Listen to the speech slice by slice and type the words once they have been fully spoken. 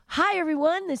Hi,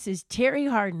 everyone. This is Terry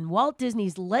Hardin, Walt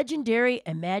Disney's legendary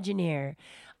Imagineer.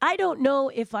 I don't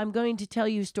know if I'm going to tell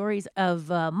you stories of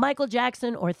Michael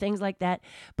Jackson or things like that,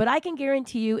 but I can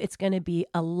guarantee you it's going to be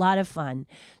a lot of fun.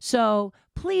 So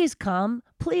please come,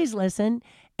 please listen,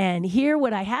 and hear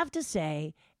what I have to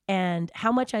say and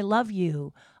how much I love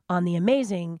you on the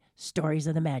amazing Stories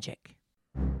of the Magic.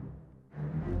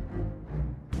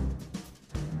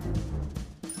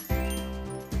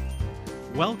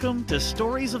 Welcome to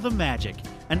Stories of the Magic,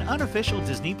 an unofficial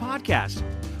Disney podcast,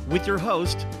 with your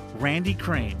host, Randy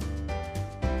Crane.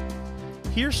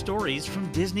 Hear stories from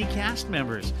Disney cast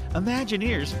members,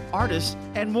 Imagineers, artists,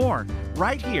 and more,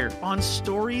 right here on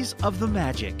Stories of the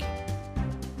Magic.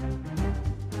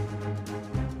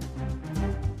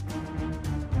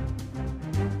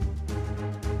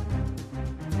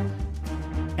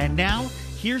 And now,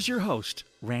 here's your host,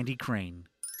 Randy Crane.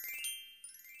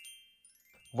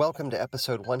 Welcome to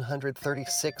episode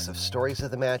 136 of Stories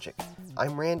of the Magic.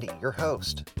 I'm Randy, your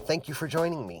host. Thank you for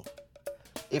joining me.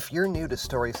 If you're new to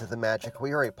Stories of the Magic,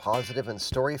 we are a positive and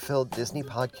story-filled Disney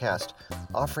podcast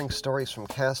offering stories from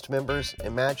cast members,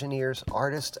 Imagineers,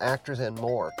 artists, actors, and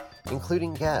more,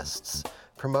 including guests,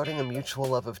 promoting a mutual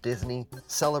love of Disney,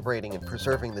 celebrating and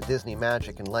preserving the Disney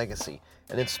magic and legacy,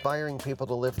 and inspiring people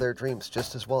to live their dreams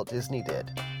just as Walt Disney did.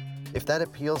 If that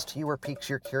appeals to you or piques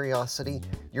your curiosity,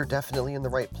 you're definitely in the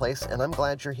right place, and I'm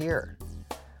glad you're here.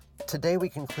 Today we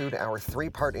conclude our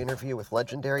three-part interview with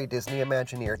legendary Disney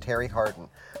Imagineer Terry Hardin,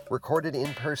 recorded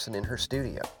in person in her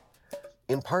studio.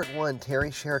 In part one,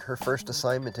 Terry shared her first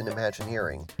assignment in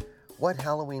Imagineering, what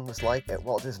Halloween was like at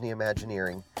Walt Disney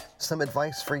Imagineering, some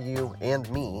advice for you and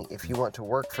me if you want to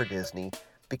work for Disney,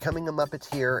 becoming a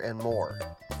Muppeteer, and more.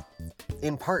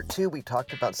 In part two, we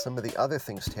talked about some of the other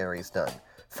things Terry's done,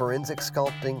 forensic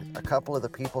sculpting, a couple of the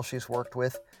people she's worked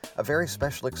with, a very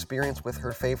special experience with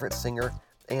her favorite singer,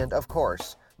 and, of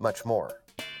course, much more.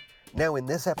 Now, in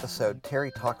this episode, Terry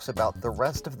talks about the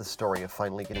rest of the story of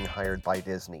finally getting hired by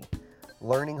Disney,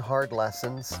 learning hard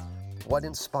lessons, what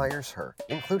inspires her,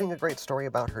 including a great story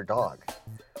about her dog,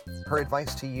 her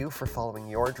advice to you for following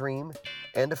your dream,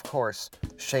 and, of course,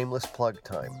 shameless plug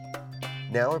time.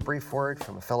 Now, a brief word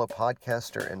from a fellow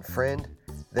podcaster and friend,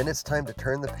 then it's time to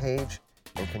turn the page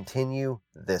and continue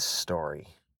this story.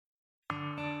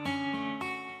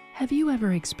 Have you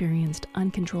ever experienced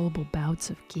uncontrollable bouts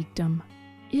of geekdom?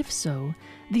 If so,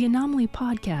 the Anomaly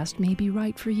podcast may be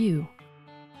right for you.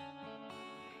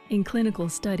 In clinical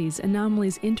studies,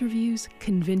 Anomaly's interviews,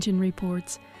 convention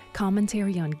reports,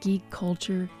 commentary on geek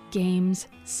culture, games,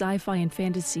 sci-fi and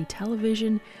fantasy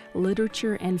television,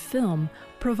 literature, and film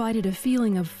provided a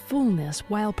feeling of fullness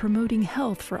while promoting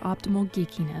health for optimal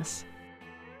geekiness.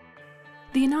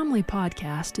 The Anomaly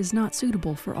podcast is not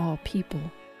suitable for all people.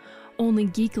 Only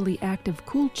geekily active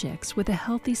cool chicks with a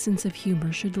healthy sense of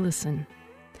humor should listen.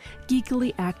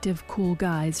 Geekily active cool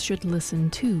guys should listen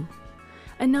too.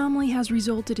 Anomaly has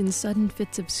resulted in sudden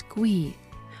fits of squee.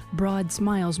 Broad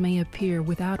smiles may appear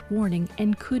without warning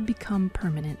and could become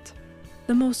permanent.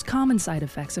 The most common side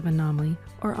effects of Anomaly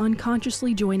are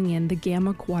unconsciously joining in the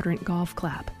Gamma Quadrant golf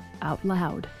clap, out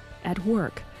loud, at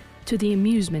work, to the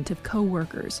amusement of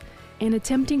coworkers, and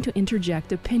attempting to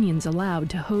interject opinions aloud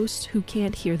to hosts who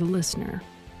can't hear the listener.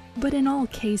 But in all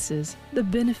cases, the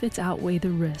benefits outweigh the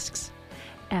risks.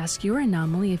 Ask your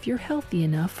Anomaly if you're healthy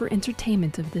enough for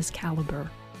entertainment of this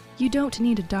caliber. You don't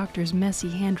need a doctor's messy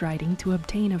handwriting to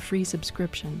obtain a free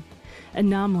subscription.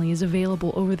 Anomaly is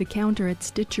available over the counter at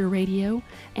Stitcher Radio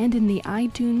and in the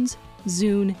iTunes,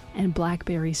 Zune, and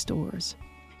BlackBerry stores.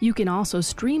 You can also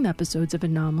stream episodes of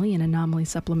Anomaly and Anomaly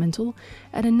Supplemental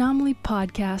at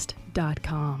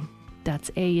anomalypodcast.com. That's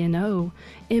ANOMALY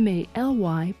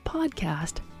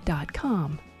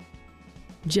podcast.com.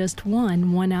 Just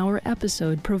one one-hour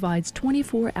episode provides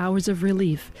 24 hours of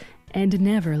relief and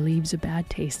never leaves a bad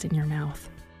taste in your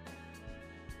mouth.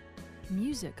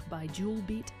 Music by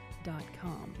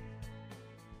JewelBeat.com.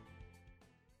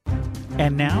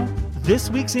 And now,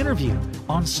 this week's interview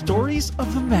on Stories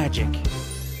of the Magic.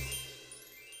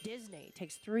 Disney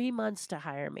takes 3 months to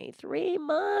hire me. 3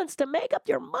 months to make up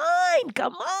your mind.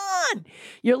 Come on.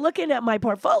 You're looking at my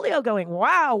portfolio going,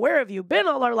 wow, where have you been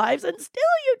all our lives? And still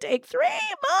you take 3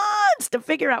 months to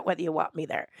figure out whether you want me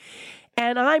there.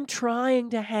 And I'm trying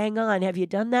to hang on. Have you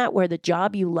done that where the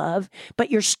job you love, but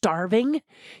you're starving?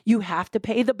 You have to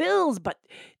pay the bills, but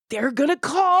they're going to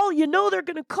call. You know they're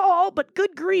going to call, but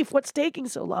good grief, what's taking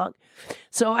so long?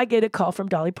 So I get a call from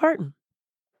Dolly Parton.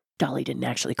 Dolly didn't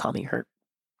actually call me. Her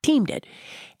team did.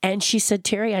 And she said,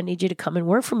 Terry, I need you to come and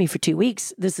work for me for 2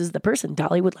 weeks. This is the person.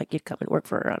 Dolly would like you to come and work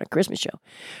for her on a Christmas show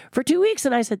for 2 weeks.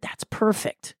 And I said, that's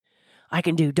perfect. I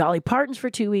can do Dolly Parton's for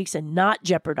 2 weeks and not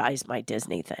jeopardize my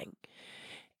Disney thing.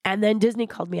 And then Disney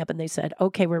called me up and they said,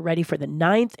 okay, we're ready for the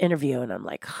 9th interview. And I'm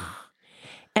like,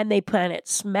 and they plan it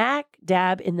smack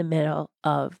dab in the middle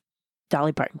of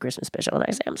Dolly Parton Christmas special. And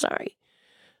I say, I'm sorry.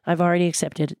 I've already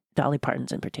accepted Dolly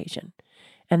Parton's invitation.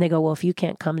 And they go, well, if you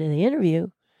can't come to the interview,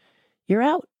 you're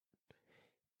out.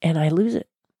 And I lose it.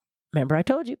 Remember, I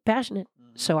told you, passionate.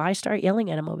 So I start yelling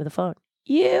at him over the phone.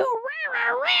 You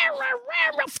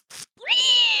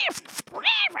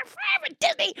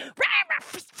Disney.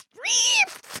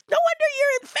 No wonder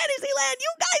you're in Fantasyland.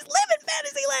 You guys live in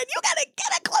Fantasyland. You got to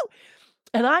get a clue.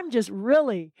 And I'm just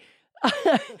really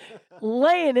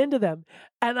laying into them.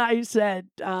 And I said,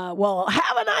 well,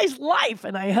 have a nice life.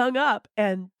 And I hung up.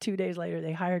 And 2 days later,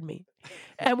 they hired me.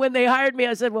 And when they hired me,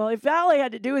 I said, well, if all I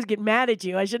had to do is get mad at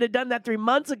you, I should have done that 3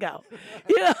 months ago.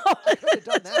 You know, I could have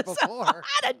done that before.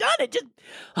 I'd have done it. Just,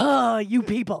 oh, you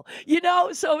people, you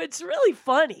know, so it's really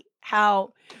funny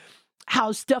how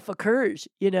stuff occurs,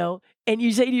 you know, and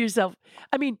you say to yourself,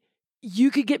 I mean, you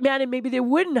could get mad and maybe they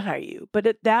wouldn't hire you. But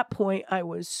at that point, I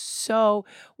was so,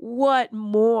 what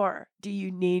more do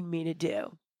you need me to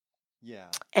do? Yeah.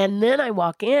 And then I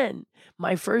walk in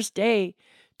my first day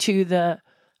to the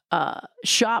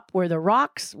shop where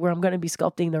I'm going to be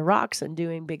sculpting the rocks and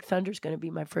doing Big Thunder's going to be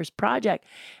my first project.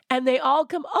 And they all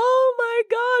come, oh my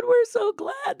God, we're so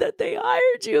glad that they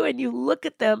hired you. And you look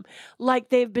at them like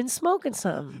they've been smoking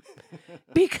something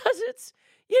because it's,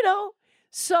 you know,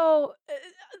 so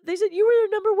they said, you were their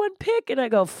number one pick. And I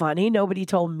go, funny, nobody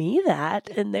told me that.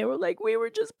 And they were like, we were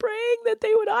just praying that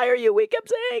they would hire you. We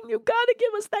kept saying, you got to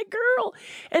give us that girl.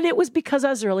 And it was because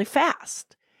I was really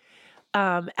fast.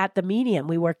 At the Medium,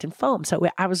 we worked in foam. So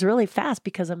I was really fast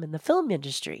because I'm in the film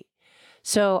industry.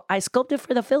 So I sculpted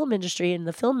for the film industry. In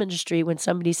the film industry, when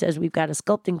somebody says, we've got a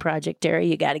sculpting project, Terry,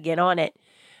 you got to get on it.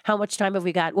 How much time have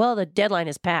we got? Well, the deadline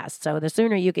is passed. So the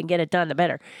sooner you can get it done, the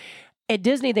better. At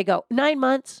Disney, they go, 9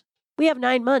 months. We have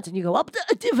 9 months. And you go, what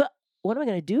am I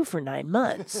going to do for 9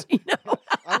 months? You know,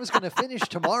 I was going to finish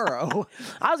tomorrow.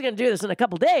 I was going to do this in a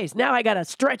couple days. Now I got to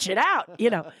stretch it out, you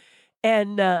know.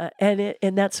 And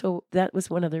that was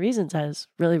one of the reasons I was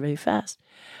really, really fast.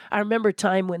 I remember a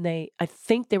time when I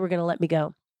think they were going to let me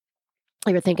go.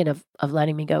 They were thinking of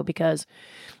letting me go because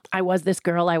I was this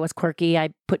girl. I was quirky. I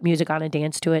put music on and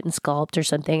danced to it and sculpt or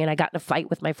something. And I got in a fight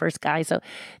with my first guy. So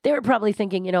they were probably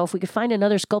thinking, you know, if we could find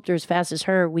another sculptor as fast as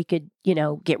her, we could, you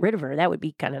know, get rid of her. That would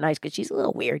be kind of nice because she's a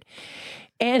little weird.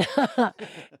 And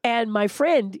and my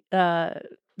friend, the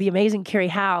amazing Carrie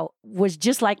Howe, was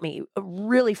just like me, a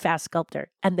really fast sculptor,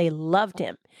 and they loved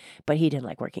him, but he didn't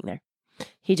like working there.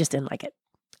 He just didn't like it.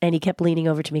 And he kept leaning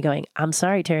over to me going, I'm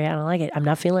sorry, Terry, I don't like it. I'm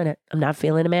not feeling it. I'm not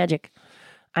feeling the magic.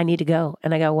 I need to go.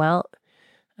 And I go, well,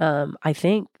 I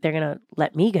think they're going to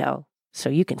let me go so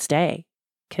you can stay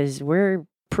because we're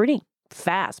pretty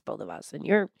fast, both of us. And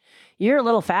you're a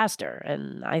little faster.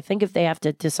 And I think if they have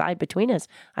to decide between us,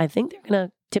 I think they're going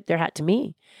to tip their hat to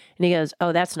me. And he goes,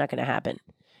 oh, that's not going to happen.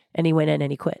 And he went in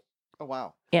and he quit. Oh,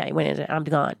 wow. Yeah, he went in and said, I'm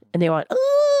gone. And they went,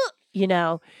 you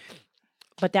know,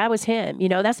 but that was him. You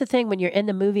know, that's the thing when you're in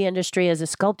the movie industry as a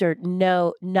sculptor,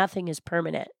 no, nothing is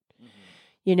permanent. Mm-hmm.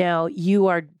 You know, you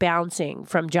are bouncing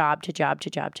from job to job to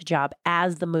job to job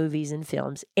as the movies and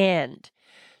films end.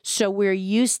 So we're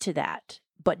used to that.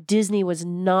 But Disney was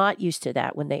not used to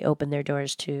that when they opened their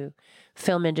doors to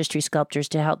film industry sculptors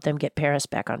to help them get Paris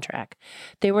back on track.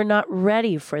 They were not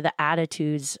ready for the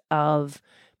attitudes of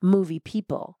movie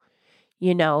people.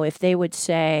 You know, if they would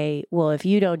say, well, if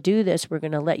you don't do this, we're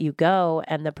going to let you go.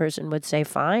 And the person would say,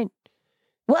 fine.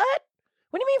 What?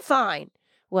 What do you mean fine?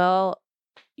 Well,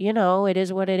 you know, it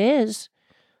is what it is.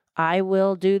 I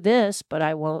will do this, but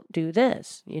I won't do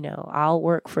this. You know, I'll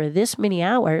work for this many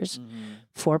hours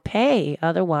for pay.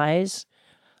 Otherwise,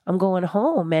 I'm going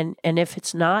home. And if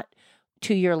it's not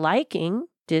to your liking,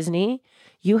 Disney,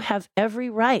 you have every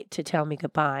right to tell me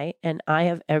goodbye, and I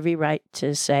have every right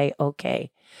to say,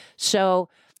 okay. So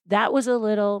that was a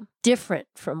little different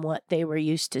from what they were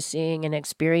used to seeing and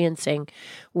experiencing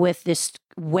with this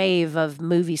wave of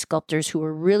movie sculptors who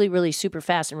were really, really super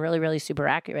fast and really, really super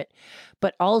accurate.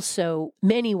 But also,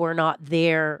 many were not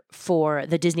there for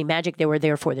the Disney magic. They were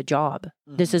there for the job.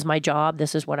 Mm-hmm. This is my job.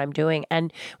 This is what I'm doing.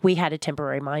 And we had a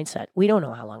temporary mindset. We don't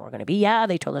know how long we're going to be. Yeah,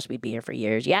 they told us we'd be here for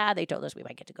years. Yeah, they told us we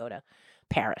might get to go to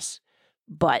Paris.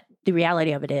 But the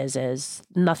reality of it is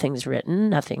nothing's written,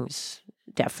 nothing's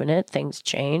definite. Things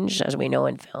change, as we know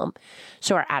in film.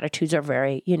 So our attitudes are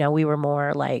very, you know, we were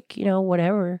more like, you know,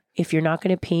 whatever. If you're not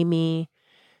going to pay me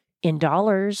in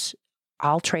dollars,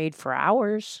 I'll trade for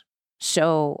hours.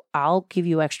 So I'll give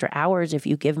you extra hours if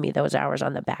you give me those hours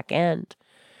on the back end.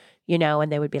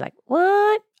 and they would be like,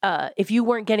 what? If you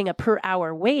weren't getting a per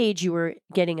hour wage, you were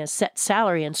getting a set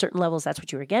salary, and certain levels, that's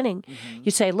what you were getting. Mhm.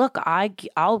 You say, look,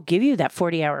 I'll give you that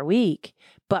 40-hour week.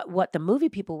 But what the movie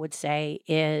people would say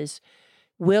is,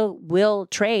 we'll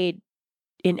trade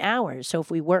in hours. So if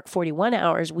we work 41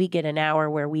 hours, we get an hour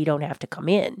where we don't have to come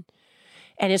in.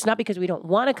 And it's not because we don't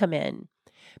want to come in,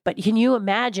 but can you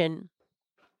imagine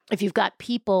if you've got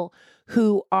people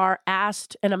who are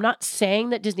asked, and I'm not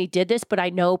saying that Disney did this, but I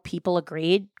know people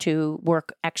agreed to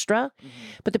work extra. Mhm.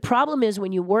 But the problem is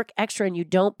when you work extra and you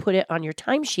don't put it on your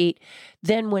timesheet,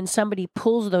 then when somebody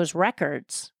pulls those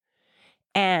records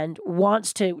and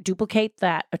wants to duplicate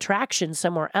that attraction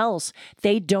somewhere else,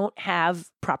 they don't have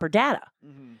proper data.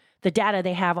 Mhm. The data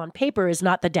they have on paper is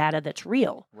not the data that's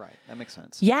real. Right. That makes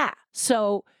sense. Yeah.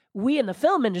 So we in the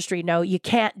film industry know you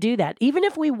can't do that. Even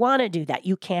if we want to do that,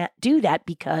 you can't do that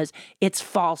because it's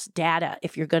false data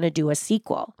if you're going to do a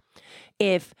sequel.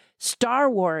 If Star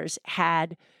Wars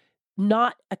had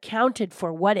not accounted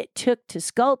for what it took to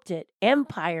sculpt it,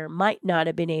 Empire might not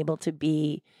have been able to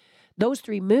be. Those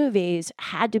 3 movies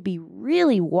had to be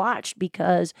really watched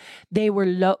because they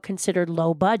were considered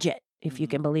low budget, if you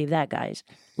can believe that, guys.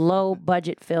 Low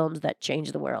budget films that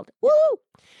changed the world. Woo!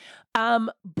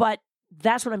 But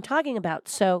that's what I'm talking about.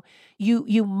 So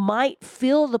you might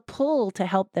feel the pull to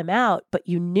help them out, but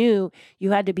you knew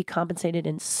you had to be compensated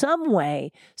in some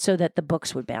way so that the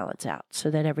books would balance out, so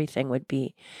that everything would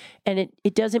be. And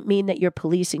it doesn't mean that you're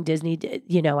policing Disney.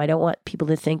 I don't want people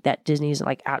to think that Disney's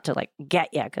like out to like get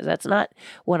you, because that's not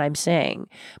what I'm saying.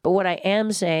 But what I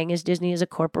am saying is Disney is a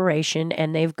corporation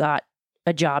and they've got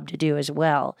a job to do as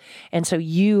well. And so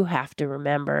you have to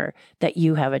remember that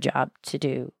you have a job to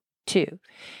do too.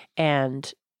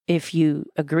 And if you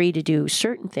agree to do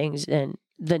certain things, then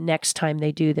the next time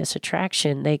they do this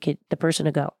attraction, the person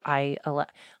would go, I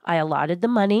allotted the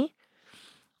money,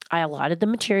 I allotted the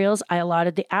materials, I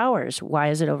allotted the hours. Why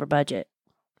is it over budget?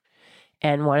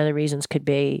 And one of the reasons could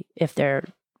be if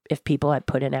people had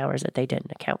put in hours that they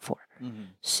didn't account for. Mhm.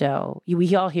 So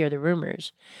we all hear the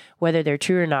rumors. Whether they're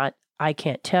true or not, I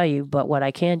can't tell you, but what I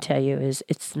can tell you is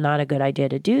it's not a good idea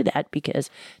to do that,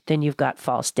 because then you've got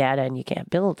false data and you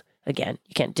can't build again.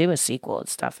 You can't do a sequel and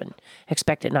stuff and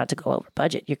expect it not to go over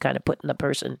budget. You're kind of putting the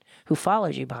person who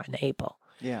follows you behind the 8 ball.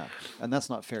 Yeah. And that's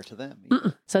not fair to them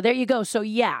either. So there you go. So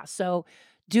yeah. So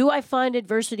do I find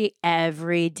adversity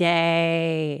every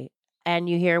day? And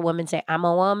you hear a woman say, I'm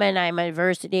a woman, I'm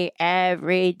adversity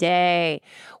every day.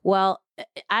 Well,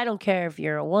 I don't care if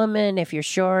you're a woman, if you're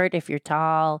short, if you're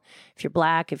tall, if you're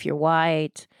black, if you're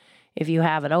white, if you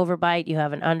have an overbite, you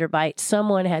have an underbite.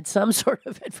 Someone had some sort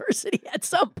of adversity at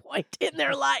some point in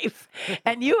their life.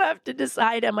 And you have to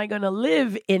decide, am I going to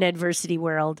live in adversity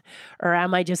world, or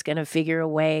am I just going to figure a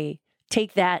way,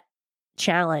 take that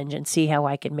challenge and see how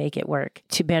I can make it work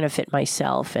to benefit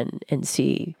myself and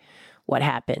see what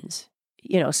happens.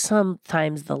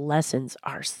 Sometimes the lessons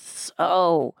are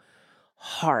so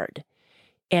hard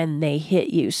and they hit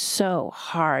you so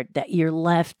hard that you're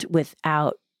left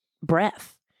without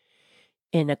breath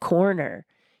in a corner.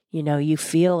 You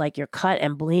feel like you're cut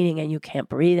and bleeding and you can't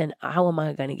breathe. And how am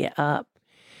I going to get up?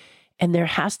 And there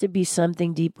has to be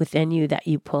something deep within you that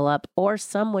you pull up, or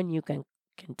someone you can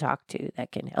talk to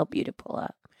that can help you to pull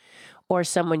up, or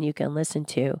someone you can listen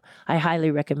to. I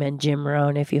highly recommend Jim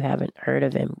Rohn if you haven't heard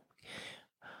of him.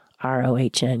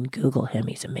 ROHN, Google him.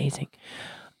 He's amazing.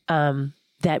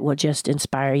 That will just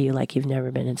inspire you like you've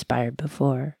never been inspired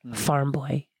before. A farm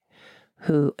boy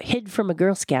who hid from a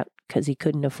Girl Scout because he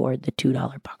couldn't afford the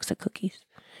 $2 box of cookies,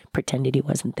 pretended he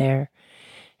wasn't there.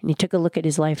 And he took a look at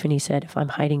his life and he said, if I'm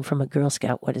hiding from a Girl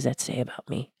Scout, what does that say about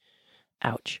me?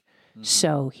 Ouch. Mm-hmm.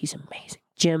 So he's amazing.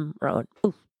 Jim Rohn.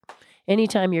 Ooh.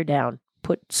 Anytime you're down,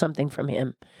 put something from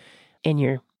him in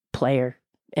your player.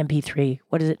 MP3.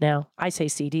 What is it now? I say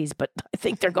CDs, but I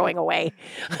think they're going away.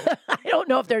 I don't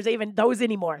know if there's even those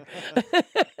anymore.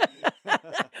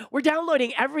 We're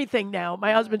downloading everything now.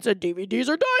 My husband said DVDs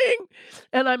are dying.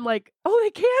 And I'm like, oh, they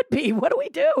can't be. What do we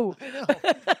do? I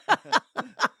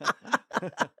know.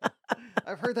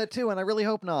 I've heard that too, and I really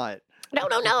hope not. No.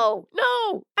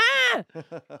 Ah!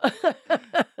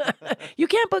 You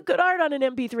can't put good art on an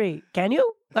MP3. Can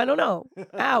you? I don't know.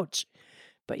 Ouch.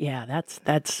 But yeah,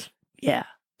 that's yeah.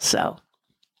 So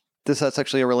that's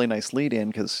actually a really nice lead in,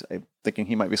 because I'm thinking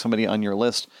he might be somebody on your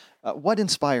list. What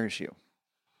inspires you?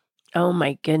 Oh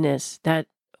my goodness.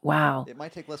 Wow. It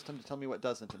might take less time to tell me what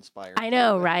doesn't inspire. I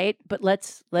know, right? But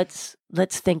let's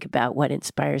think about what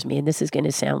inspires me. And this is going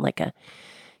to sound like a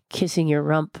kissing your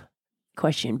rump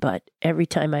question, but every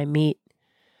time I meet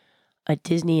a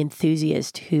Disney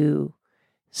enthusiast who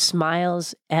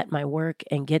smiles at my work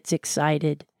and gets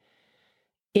excited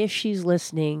if she's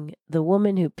listening, the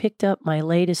woman who picked up my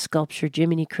latest sculpture,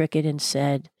 Jiminy Cricket, and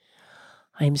said,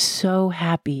 I'm so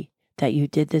happy that you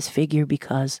did this figure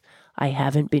because I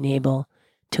haven't been able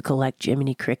to collect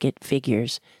Jiminy Cricket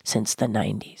figures since the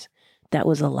 90s. That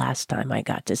was the last time I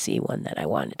got to see one that I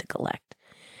wanted to collect.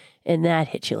 And that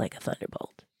hit you like a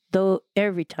thunderbolt. Though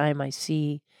every time I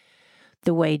see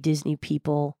the way Disney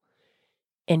people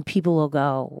will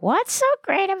go, what's so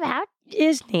great about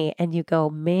Disney? And you go,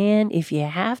 man, if you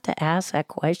have to ask that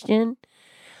question,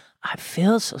 I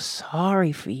feel so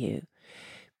sorry for you,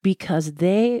 because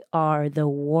they are the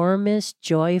warmest,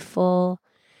 joyful.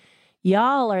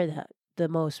 Y'all are the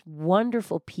most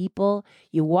wonderful people.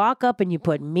 You walk up and you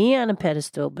put me on a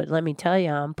pedestal, but let me tell you,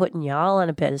 I'm putting y'all on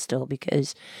a pedestal,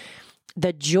 because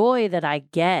the joy that I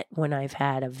get when I've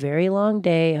had a very long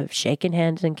day of shaking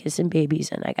hands and kissing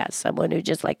babies, and I got someone who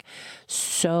just like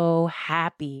so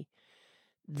happy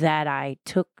that I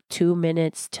took 2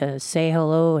 minutes to say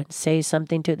hello and say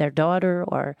something to their daughter,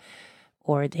 or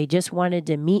they just wanted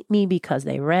to meet me because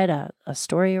they read a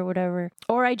story or whatever,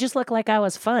 or I just look like I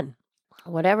was fun.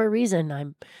 Whatever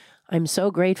reason, I'm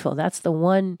so grateful. That's the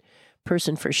one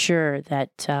person for sure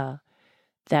that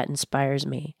inspires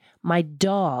me. My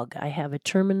dog, I have a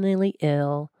terminally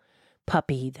ill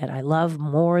puppy that I love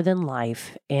more than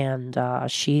life, and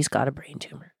she's got a brain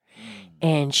tumor.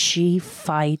 And she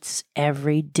fights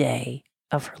every day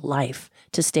of her life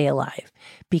to stay alive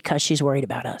because she's worried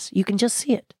about us. You can just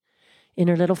see it in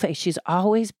her little face. She's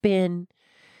always been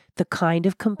the kind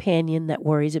of companion that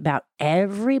worries about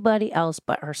everybody else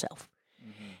but herself.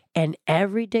 And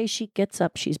every day she gets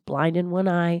up, she's blind in one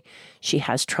eye. She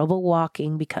has trouble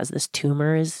walking because this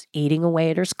tumor is eating away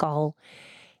at her skull.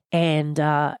 And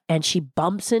she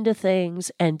bumps into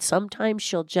things, and sometimes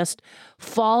she'll just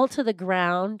fall to the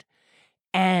ground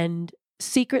and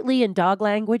secretly in dog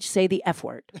language say the F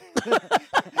word.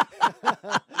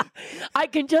 I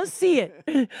can just see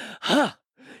it.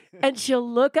 And she'll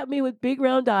look at me with big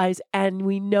round eyes, and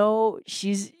we know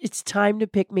it's time to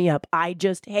pick me up. I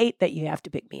just hate that you have to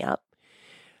pick me up.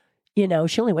 You know,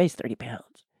 she only weighs 30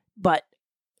 pounds, but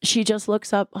she just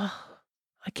looks up. Oh,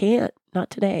 I can't, not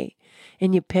today.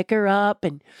 And you pick her up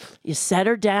and you set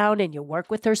her down and you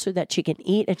work with her so that she can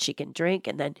eat and she can drink.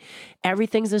 And then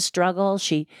everything's a struggle.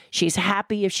 She's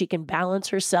happy if she can balance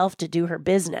herself to do her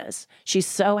business. She's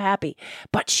so happy,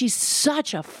 but she's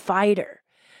such a fighter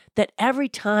that every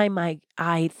time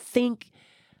I think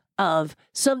of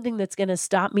something that's going to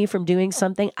stop me from doing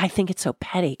something, I think it's so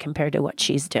petty compared to what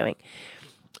she's doing.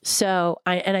 So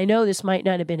I know this might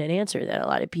not have been an answer that a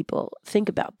lot of people think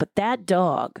about, but that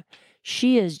dog,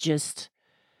 she is just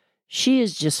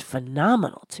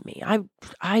phenomenal to me.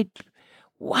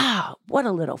 Wow, what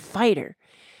a little fighter.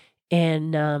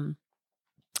 And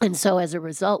so as a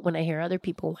result, when I hear other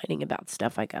people whining about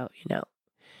stuff, I go,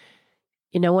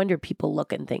 no wonder people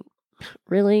look and think,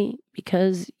 really?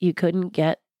 Because you couldn't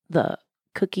get the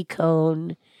cookie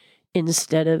cone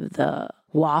instead of the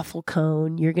waffle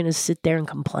cone, you're going to sit there and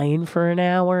complain for an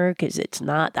hour because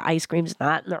the ice cream's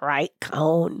not in the right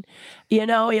cone. You're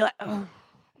like, oh,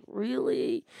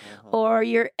 really? Or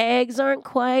your eggs aren't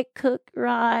quite cooked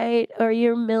right, or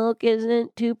your milk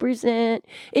isn't 2%.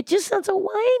 It just sounds so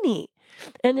whiny,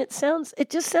 and it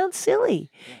just sounds silly.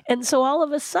 And so all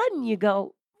of a sudden you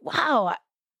go, wow,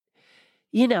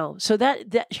 so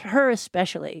that her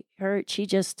especially, she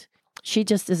just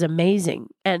is amazing.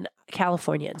 And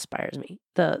California inspires me.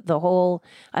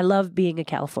 I love being a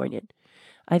Californian.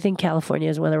 I think California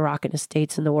is one of the rockinest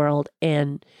states in the world,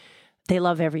 and they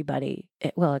love everybody.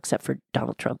 Well, except for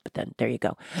Donald Trump, but then there you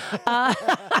go.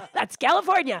 That's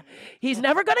California. He's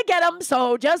never going to get them,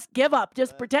 so just give up.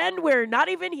 Just pretend we're not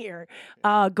even here.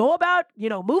 Go about,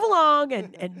 move along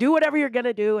and do whatever you're going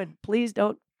to do, and please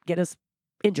don't get us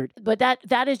injured. But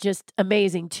that is just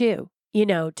amazing too.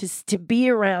 To be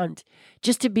around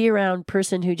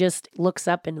person who just looks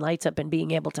up and lights up and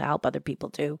being able to help other people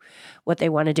do what they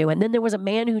want to do. And then there was a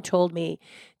man who told me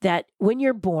that when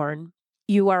you're born,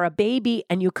 you are a baby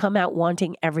and you come out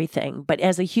wanting everything. But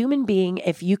as a human being,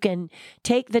 if you can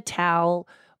take the towel,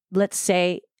 let's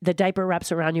say the diaper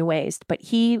wraps around your waist. But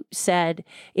he said,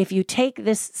 if you take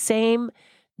this same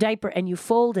diaper and you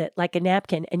fold it like a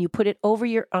napkin and you put it over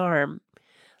your arm,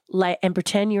 and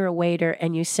pretend you're a waiter,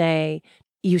 and you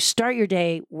start your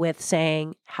day with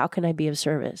saying, how can I be of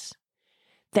service?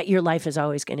 That your life is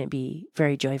always going to be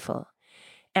very joyful.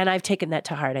 And I've taken that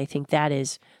to heart. I think that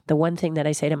is the one thing that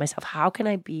I say to myself, how can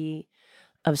I be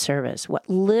of service? What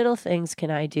little things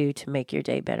can I do to make your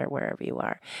day better wherever you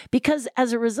are? Because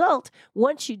as a result,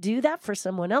 once you do that for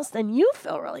someone else, then you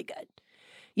feel really good.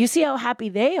 You see how happy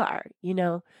they are,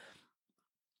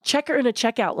 checker in a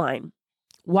checkout line.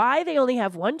 Why they only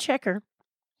have one checker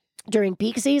during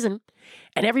peak season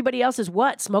and everybody else is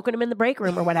smoking them in the break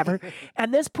room or whatever.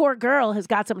 And this poor girl has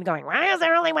got someone going, why is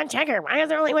there only one checker? Why is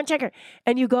there only one checker?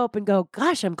 And you go up and go,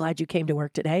 gosh, I'm glad you came to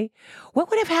work today.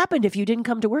 What would have happened if you didn't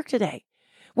come to work today?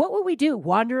 What would we do?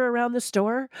 Wander around the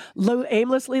store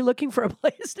aimlessly looking for a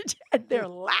place to chat? They're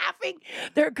laughing.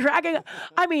 They're cracking up.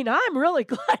 I mean, I'm really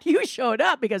glad you showed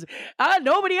up because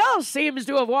nobody else seems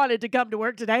to have wanted to come to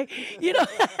work today. You know,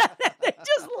 they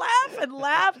just laugh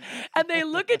and they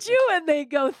look at you and they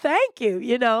go, thank you,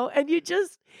 you know, and they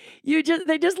just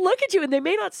look at you and they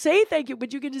may not say thank you,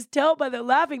 but you can just tell by their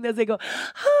laughing that they go,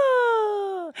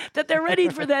 that they're ready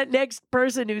for that next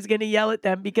person who's going to yell at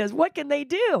them because what can they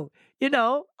do? You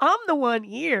know, I'm the one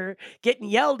here getting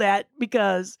yelled at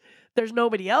because there's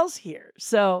nobody else here.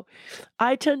 So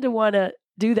I tend to want to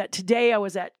do that. Today I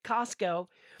was at Costco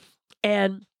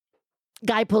and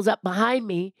guy pulls up behind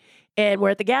me and we're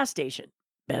at the gas station.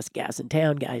 Best gas in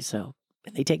town, guys. So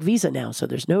and they take Visa now. So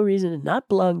there's no reason to not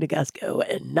belong to Costco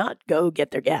and not go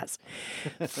get their gas.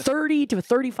 30 to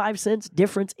 35 cents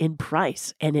difference in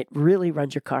price. And it really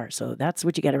runs your car. So that's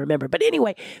what you got to remember. But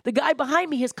anyway, the guy behind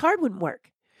me, his card wouldn't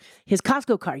work. His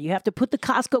Costco card. You have to put the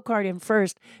Costco card in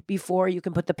first before you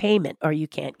can put the payment or you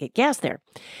can't get gas there.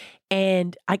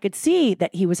 And I could see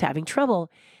that he was having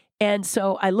trouble. And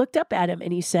so I looked up at him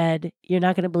and he said, you're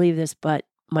not going to believe this, but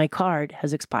my card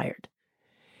has expired.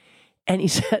 And he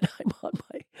said, I'm on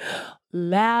my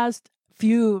last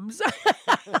fumes.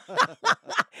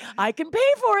 I can pay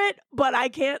for it, but I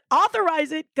can't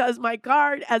authorize it because my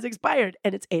card has expired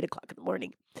and it's 8:00 in the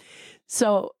morning.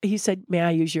 So he said, may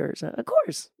I use yours? Of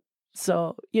course.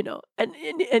 So, you know, and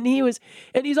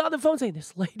he's on the phone saying,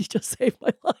 this lady just saved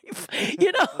my life.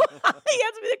 You know, he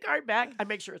hands me the card back. I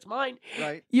make sure it's mine.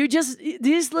 Right.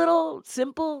 These little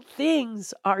simple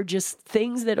things are just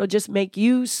things that'll just make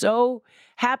you so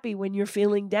happy when you're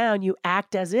feeling down. You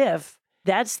act as if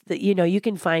you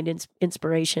can find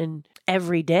inspiration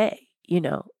every day. You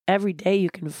know, every day you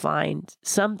can find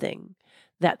something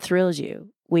that thrills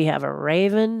you. We have a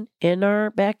raven in our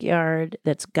backyard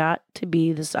that's got to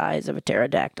be the size of a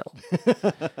pterodactyl.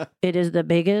 It is the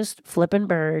biggest flippin'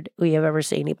 bird we have ever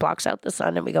seen. He blocks out the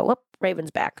sun and we go, whoop,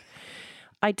 raven's back.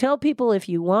 I tell people if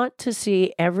you want to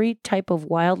see every type of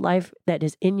wildlife that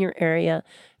is in your area,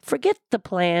 forget the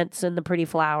plants and the pretty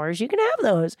flowers. You can have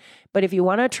those. But if you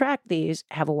want to attract these,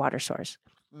 have a water source.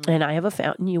 And I have a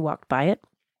fountain. You walked by it.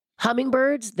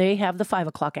 Hummingbirds, they have the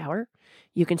 5:00 hour.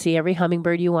 You can see every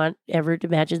hummingbird you want ever to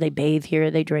imagine. They bathe here,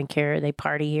 they drink here, they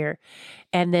party here.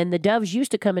 And then the doves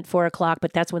used to come at 4:00,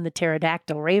 but that's when the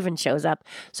pterodactyl raven shows up.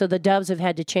 So the doves have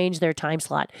had to change their time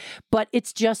slot. But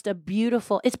it's just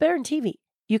it's better than TV.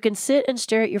 You can sit and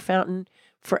stare at your fountain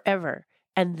forever.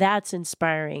 And that's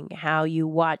inspiring how you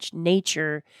watch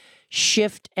nature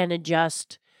shift and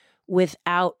adjust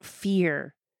without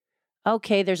fear.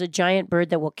 Okay, there's a giant bird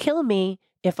that will kill me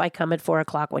if I come at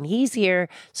 4:00 when he's here,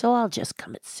 so I'll just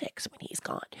come at 6 when he's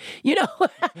gone. You know,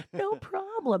 no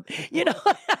problem. You know,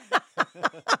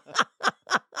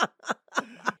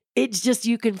 it's just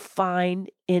you can find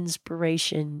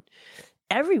inspiration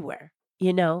everywhere.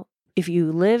 You know, if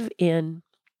you live in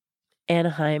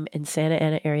Anaheim and Santa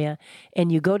Ana area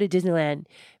and you go to Disneyland,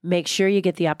 make sure you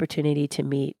get the opportunity to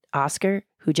meet Oscar,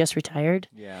 who just retired.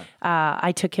 Yeah.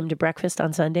 I took him to breakfast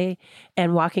on Sunday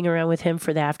and walking around with him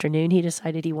for the afternoon, he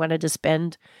decided he wanted to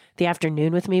spend the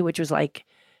afternoon with me, which was like,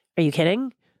 are you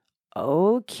kidding?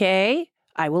 Okay,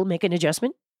 I will make an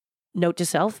adjustment. Note to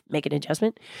self, make an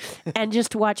adjustment. And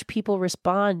just to watch people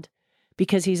respond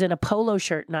because he's in a polo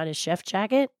shirt, not his chef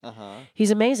jacket. Uh-huh.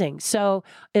 He's amazing. So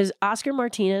is Oscar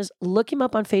Martinez. Look him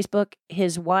up on Facebook.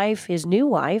 His new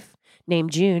wife,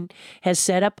 named June, has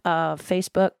set up a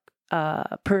Facebook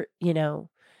what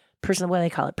do they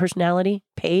call it? Personality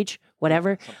page,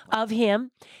 whatever, of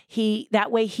him.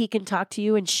 That way he can talk to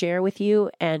you and share with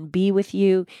you and be with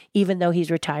you, even though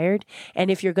he's retired. And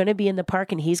if you're going to be in the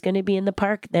park and he's going to be in the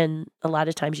park, then a lot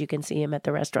of times you can see him at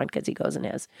the restaurant because he goes and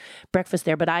has breakfast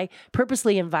there. But I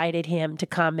purposely invited him to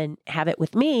come and have it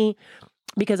with me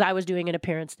because I was doing an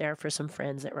appearance there for some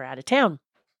friends that were out of town.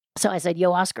 So I said,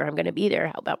 yo, Oscar, I'm going to be there.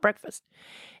 How about breakfast?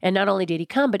 And not only did he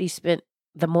come, but he spent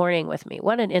the morning with me.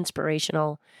 What an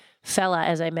inspirational fella,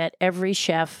 as I met every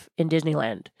chef in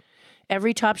Disneyland.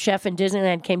 Every top chef in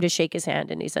Disneyland came to shake his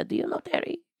hand and he said, do you know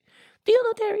Terry? Do you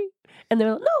know Terry? And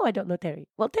they're like, no, I don't know Terry.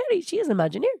 Well, Terry, she is an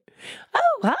Imagineer.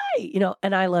 Oh, hi. You know,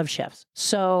 and I love chefs.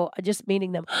 So just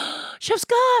meeting them, Chef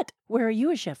Scott, where are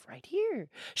you a chef? Right here.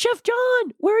 Chef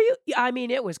John, where are you? I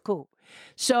mean, it was cool.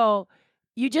 So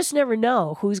you just never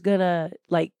know who's going to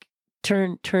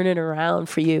turn it around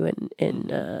for you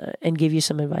and give you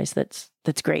some advice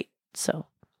that's great. So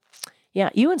yeah,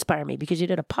 you inspire me because you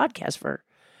did a podcast for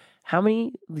how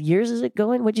many years is it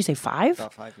going? What'd you say, 5?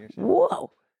 About 5 years. Yeah.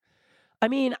 Whoa. I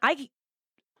mean,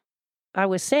 I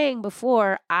was saying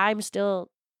before, I'm still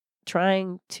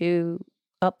trying to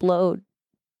upload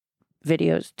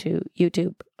videos to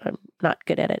YouTube. I'm not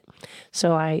good at it.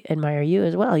 So I admire you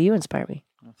as well. You inspire me.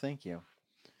 Well, thank you.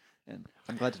 And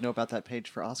I'm glad to know about that page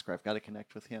for Oscar. I've got to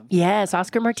connect with him. Yes, I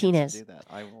Oscar haven't had a chance Martinez. to do that.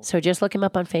 I will. So just look him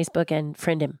up on Facebook and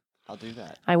friend him. I'll do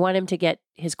that. I want him to get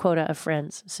his quota of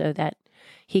friends so that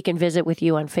he can visit with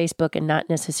you on Facebook and not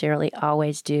necessarily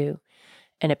always do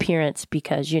an appearance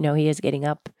because, you know, he is getting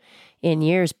up in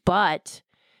years, but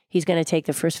he's going to take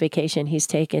the first vacation he's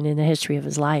taken in the history of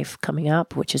his life coming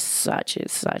up, which is such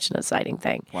an exciting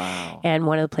thing. Wow. And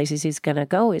one of the places he's going to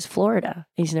go is Florida.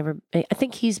 I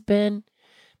think he's been,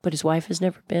 but his wife has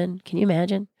never been. Can you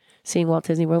imagine seeing Walt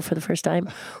Disney World for the first time?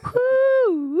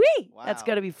 Woo-wee! Wow. That's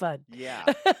going to be fun. Yeah.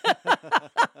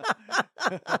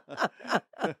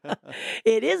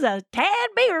 It is a tad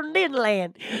bigger than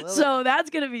Disneyland. So that's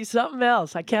going to be something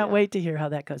else. I can't wait to hear how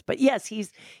that goes. But yes,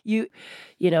 you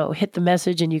know, hit the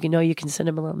message and you can send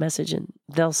him a little message and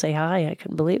they'll say hi. I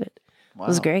couldn't believe it. Wow. It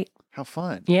was great. How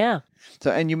fun. Yeah.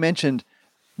 So, and you mentioned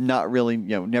not really,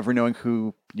 never knowing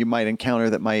who you might encounter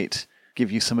that might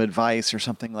give you some advice or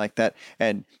something like that.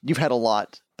 And you've had a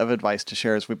lot of advice to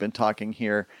share as we've been talking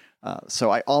here. So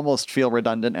I almost feel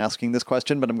redundant asking this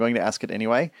question, but I'm going to ask it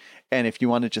anyway. And if you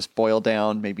want to just boil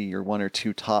down maybe your 1 or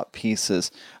 2 top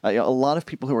pieces, a lot of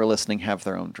people who are listening have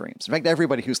their own dreams. In fact,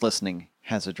 everybody who's listening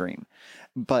has a dream.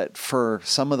 But for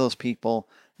some of those people,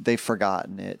 they've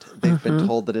forgotten it. They've been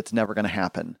told that it's never going to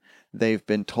happen. They've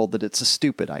been told that it's a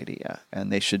stupid idea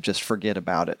and they should just forget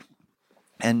about it.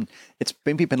 And it's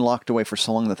maybe been locked away for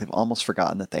so long that they've almost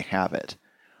forgotten that they have it.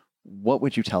 What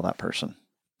would you tell that person?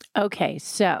 Okay,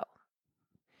 so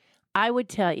I would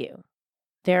tell you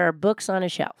there are books on a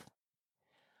shelf.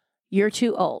 You're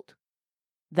too old.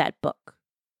 That book.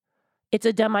 It's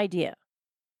a dumb idea.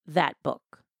 That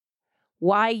book.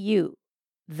 Why you?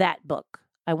 That book.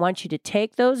 I want you to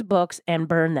take those books and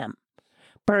burn them.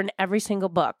 Burn every single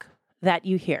book that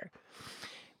you hear.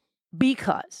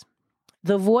 Because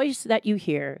the voice that you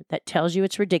hear that tells you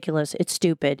it's ridiculous, it's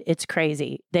stupid, it's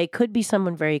crazy, they could be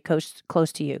someone very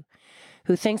close to you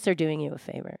who thinks they're doing you a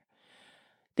favor.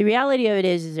 The reality of it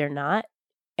is they're not,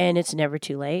 and it's never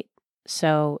too late.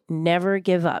 So never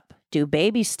give up. Do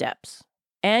baby steps.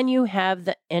 And you have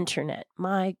the internet.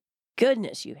 My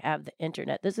goodness, you have the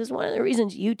internet. This is one of the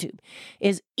reasons YouTube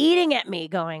is eating at me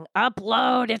going,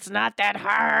 upload, it's not that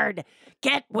hard.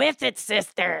 Get with it,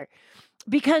 sister.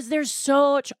 Because there's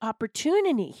such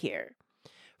opportunity here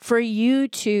for you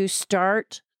to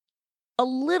start a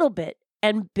little bit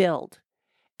and build.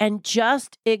 And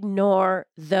just ignore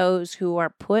those who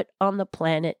are put on the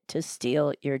planet to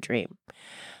steal your dream.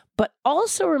 But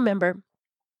also remember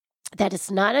that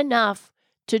it's not enough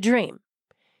to dream.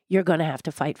 You're going to have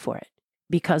to fight for it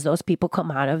because those people come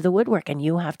out of the woodwork and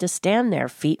you have to stand there,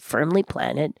 feet firmly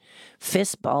planted,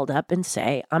 fists balled up and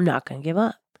say, I'm not going to give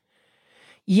up.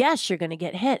 Yes, you're going to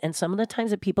get hit. And some of the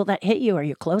times the people that hit you are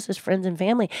your closest friends and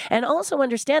family. And also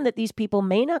understand that these people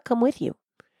may not come with you.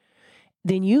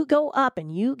 Then you go up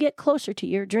and you get closer to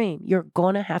your dream, you're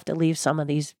going to have to leave some of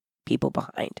these people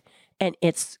behind. And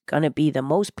it's going to be the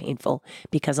most painful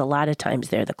because a lot of times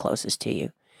they're the closest to you,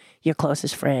 your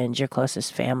closest friends, your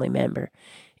closest family member.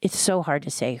 It's so hard to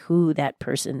say who that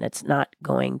person that's not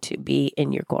going to be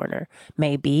in your corner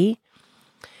may be.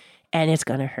 And it's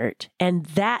going to hurt. And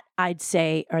that, I'd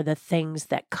say, are the things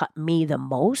that cut me the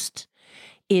most.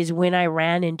 Is when I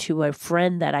ran into a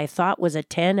friend that I thought was a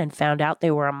 10 and found out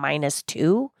they were a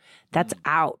 -2. That's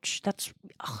ouch. That's,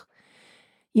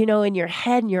 in your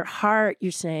head and your heart,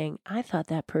 you're saying, I thought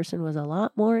that person was a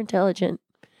lot more intelligent.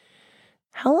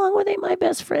 How long were they my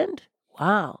best friend?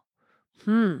 Wow.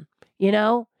 And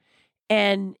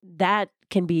that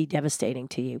can be devastating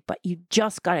to you, but you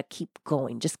just got to keep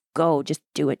going. Just go, just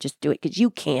do it because you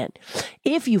can.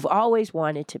 If you've always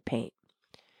wanted to paint.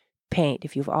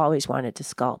 If you've always wanted to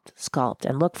sculpt,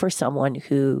 and look for someone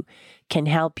who can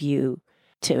help you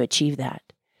to achieve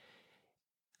that.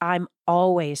 I'm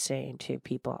always saying to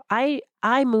people, I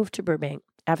moved to Burbank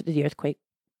after the earthquake.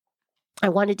 I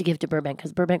wanted to give to Burbank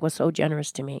because Burbank was so generous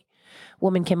to me. A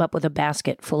woman came up with a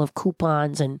basket full of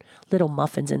coupons and little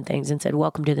muffins and things and said,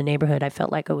 welcome to the neighborhood. I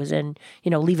felt like I was in,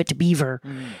 Leave It to Beaver,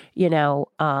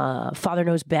 Father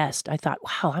Knows Best. I thought,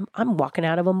 wow, I'm walking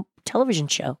out of a television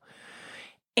show.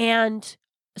 And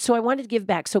so I wanted to give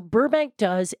back. So Burbank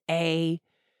does a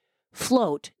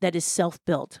float that is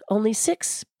self-built. Only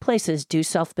 6 places do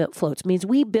self-built floats. Means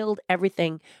we build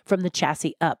everything from the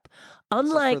chassis up.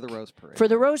 Unlike for the Rose Parade. For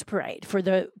the Rose Parade, for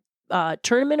the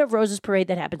Tournament of Roses Parade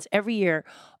that happens every year,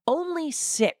 only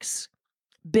 6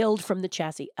 build from the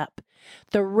chassis up.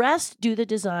 The rest do the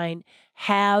design,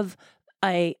 have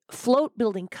a float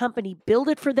building company build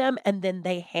it for them, and then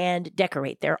they hand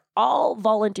decorate. They're all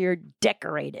volunteer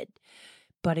decorated.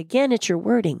 But again, it's your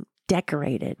wording,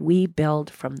 decorated. We build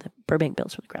from the, Burbank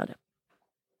builds from the ground up.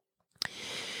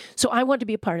 So I wanted to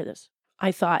be a part of this.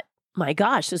 I thought, my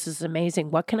gosh, this is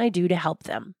amazing. What can I do to help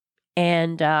them?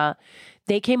 And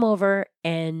they came over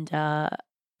and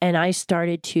I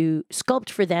started to sculpt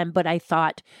for them, but I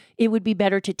thought it would be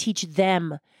better to teach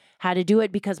them how to do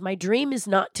it because my dream is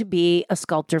not to be a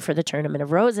sculptor for the Tournament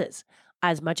of Roses.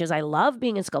 As much as I love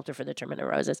being a sculptor for the Tournament of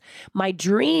Roses, my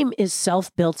dream is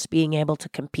self-built, being able to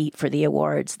compete for the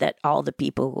awards that all the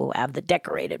people who have the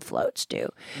decorated floats do.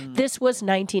 This was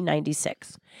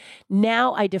 1996.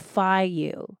 Now I defy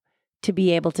you to be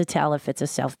able to tell if it's a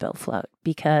self-built float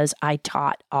because I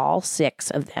taught all 6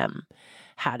 of them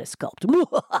how to sculpt.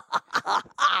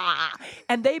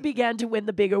 And they began to win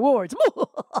the big awards.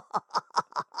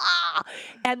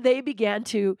 And they began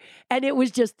to, and it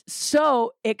was just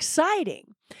so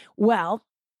exciting. Well,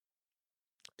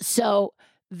 so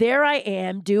there I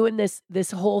am doing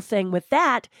this whole thing with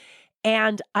that.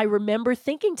 And I remember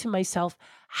thinking to myself,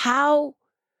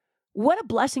 what a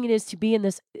blessing it is to be in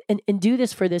this and do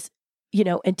this for this,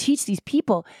 and teach these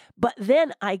people. But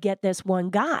then I get this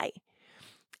one guy.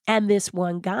 And this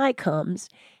one guy comes,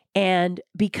 and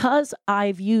because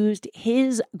I've used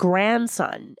his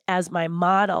grandson as my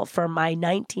model for my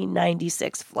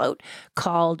 1996 float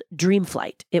called Dream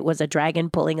Flight, it was a dragon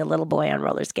pulling a little boy on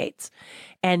roller skates.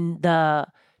 And the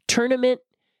tournament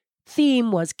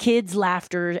theme was kids,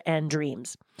 laughter, and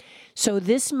dreams. So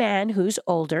this man who's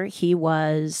older, he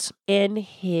was in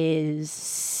I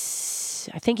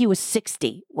think he was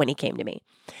 60 when he came to me.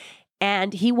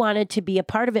 And he wanted to be a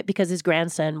part of it because his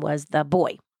grandson was the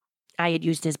boy. I had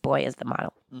used his boy as the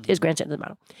model, his grandson as the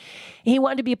model. He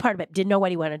wanted to be a part of it, didn't know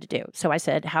what he wanted to do. So I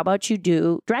said, how about you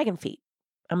do dragon feet?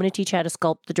 I'm going to teach you how to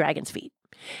sculpt the dragon's feet.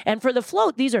 And for the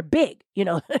float, these are big,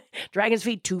 dragon's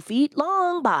feet 2 feet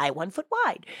long by 1 foot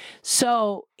wide.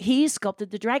 So he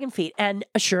sculpted the dragon feet. And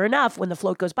sure enough, when the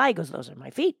float goes by, he goes, those are my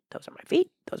feet, those are my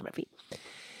feet, those are my feet.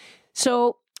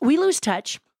 So we lose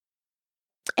touch.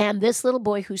 And this little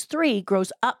boy who's 3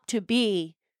 grows up to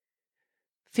be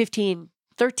 13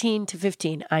 to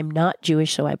 15. I'm not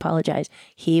Jewish, so I apologize.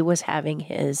 He was having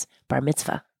his bar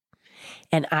mitzvah.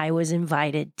 And I was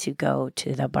invited to go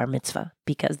to the bar mitzvah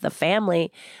because the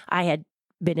family, I had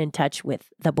been in touch with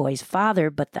the boy's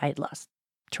father, but I had lost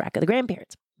track of the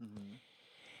grandparents. Mm-hmm.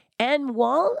 And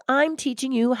while I'm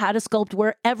teaching you how to sculpt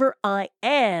wherever I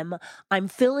am, I'm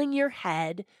filling your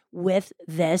head with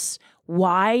this.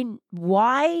 Why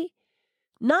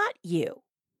not you?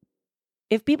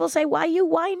 If people say, why you?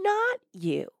 Why not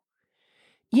you?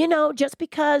 Just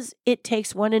because it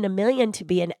takes 1 in a million to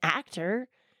be an actor,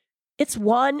 it's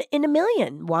 1 in a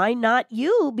million. Why not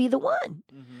you be the one?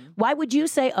 Mm-hmm. Why would you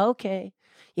say, okay,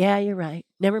 yeah, you're right,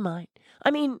 never mind?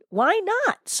 I mean, why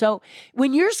not? So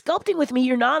when you're sculpting with me,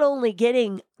 you're not only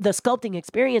getting the sculpting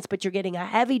experience, but you're getting a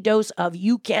heavy dose of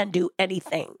you can do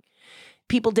anything.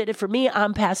 People did it for me.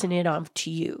 I'm passing it on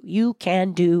to you. You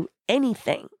can do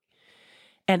anything.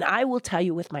 And I will tell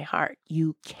you with my heart,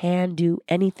 you can do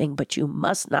anything, but you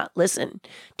must not listen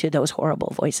to those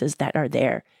horrible voices that are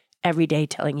there every day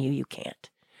telling you you can't.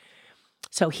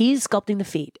 So he's sculpting the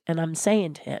feet, and I'm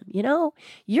saying to him,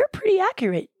 you're pretty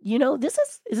accurate.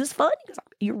 Is this fun? Because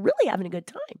you're really having a good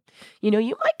time. You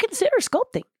might consider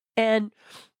sculpting. And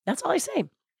that's all I say.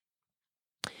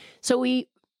 So we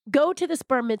go to this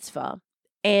bar mitzvah,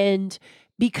 and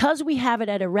because we have it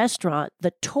at a restaurant,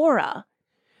 the Torah,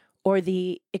 or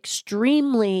the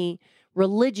extremely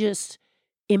religious,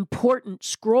 important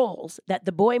scrolls that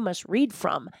the boy must read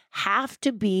from, have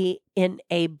to be in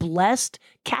a blessed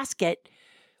casket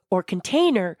or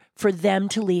container for them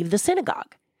to leave the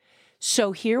synagogue.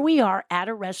 So here we are at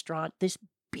a restaurant, this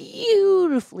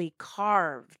beautifully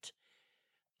carved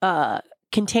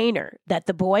container that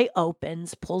the boy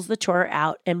opens, pulls the Torah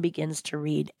out, and begins to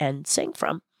read and sing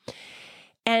from.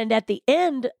 And at the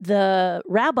end, the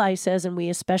rabbi says, and we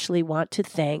especially want to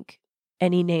thank,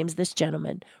 and he names this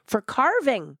gentleman, for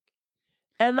carving.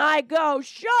 And I go,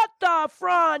 shut the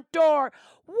front door.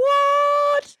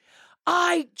 What?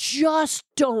 I just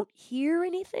don't hear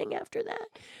anything after that.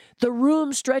 The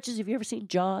room stretches. Have you ever seen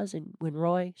Jaws and when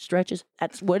Roy stretches?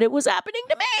 That's what it was happening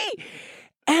to me.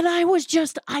 And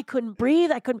I couldn't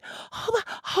breathe. I couldn't,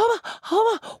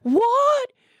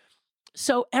 what?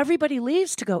 So everybody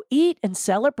leaves to go eat and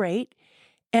celebrate.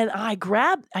 And I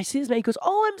see this man, he goes,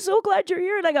 oh, I'm so glad you're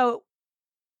here. And I go,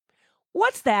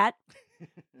 what's that?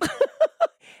 And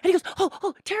he goes,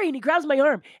 oh, Terry. And he grabs my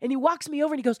arm and he walks me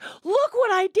over and he goes, look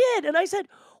what I did. And I said,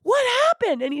 what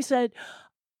happened? And he said,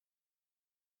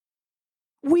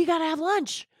 we got to have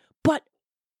lunch, but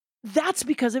that's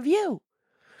because of you.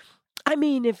 I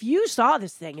mean, if you saw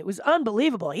this thing, it was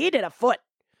unbelievable. He did a foot.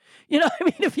 You know, I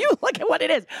mean, if you look at what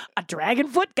it is, a dragon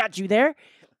foot got you there.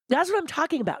 That's what I'm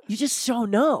talking about. You just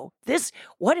don't know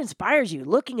what inspires you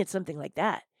looking at something like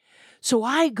that. So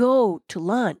I go to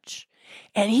lunch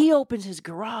and he opens his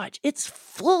garage. It's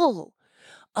full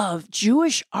of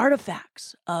Jewish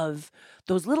artifacts, of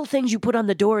those little things you put on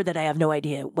the door that I have no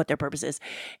idea what their purpose is.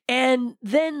 And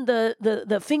then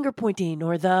the finger pointing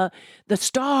or the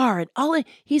star and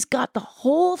he's got the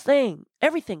whole thing,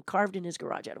 everything carved in his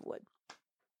garage out of wood.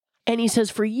 And he says,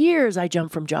 for years, I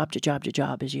jumped from job to job to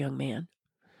job as a young man.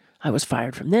 I was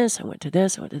fired from this, I went to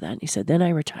this, I went to that. And he said, then I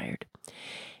retired.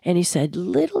 And he said,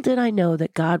 little did I know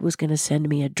that God was going to send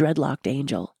me a dreadlocked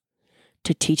angel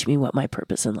to teach me what my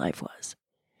purpose in life was.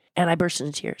 And I burst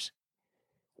into tears.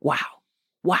 Wow.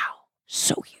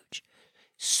 So huge.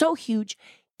 So huge.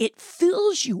 It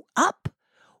fills you up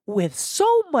with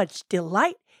so much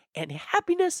delight and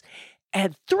happiness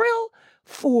and thrill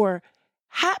for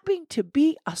having to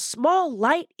be a small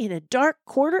light in a dark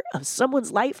corner of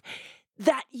someone's life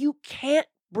that you can't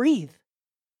breathe.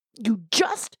 You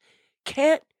just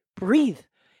can't breathe.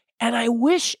 And I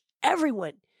wish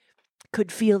everyone could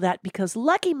feel that, because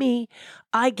lucky me,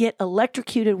 I get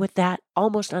electrocuted with that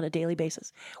almost on a daily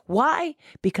basis. Why?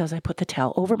 Because I put the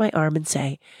towel over my arm and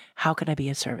say, how can I be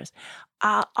of service?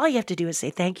 All you have to do is say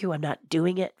thank you. I'm not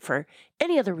doing it for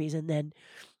any other reason than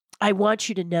I want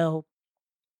you to know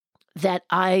that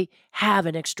I have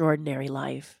an extraordinary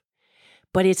life,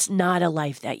 but it's not a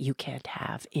life that you can't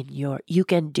have you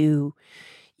can do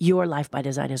your life by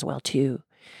design as well too.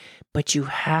 But you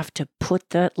have to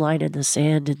put that line in the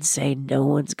sand and say, no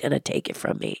one's going to take it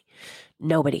from me.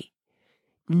 Nobody.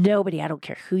 I don't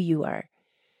care who you are.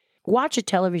 Watch a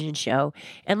television show.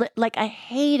 And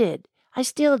I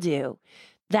still do,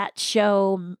 that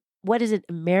show, what is it,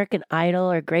 American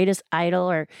Idol or Greatest Idol,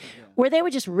 or where they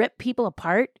would just rip people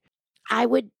apart. I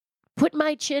would put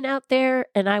my chin out there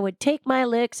and I would take my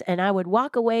licks and I would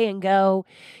walk away and go,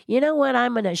 you know what,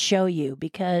 I'm going to show you,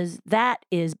 because that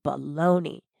is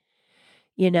baloney.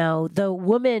 You know, the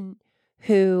woman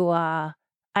who,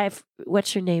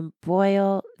 what's her name?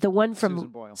 Boyle? The one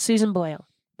from Susan Boyle.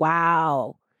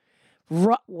 Wow.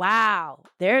 Wow.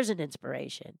 There's an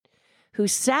inspiration. Who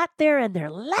sat there and they're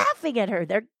laughing at her.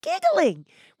 They're giggling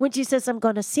when she says, I'm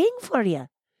going to sing for you. And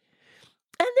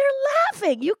they're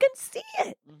laughing. You can see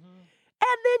it. Mm-hmm.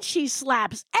 And then she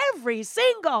slaps every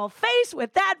single face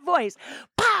with that voice.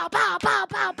 Pow, pow, pow,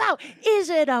 pow, pow. Is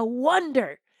it a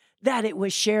wonder that it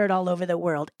was shared all over the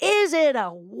world? Is it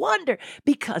a wonder?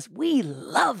 Because we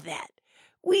love that.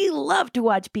 We love to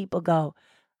watch people go,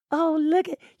 oh, look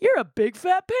at, you're a big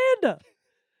fat panda.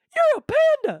 You're a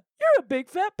panda. You're a big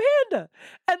fat panda.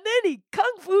 And then he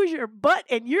kung fu's your butt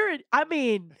and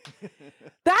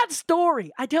that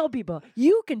story, I tell people,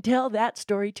 you can tell that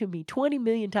story to me 20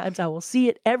 million times. I will see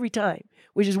it every time,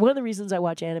 which is one of the reasons I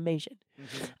watch animation.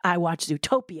 Mm-hmm. I watch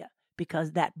Zootopia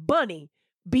because that bunny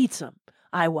beats him.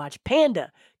 I watch Panda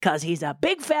because he's a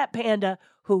big fat panda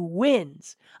who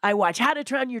wins. I watch How to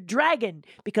Train Your Dragon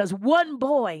because one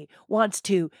boy wants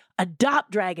to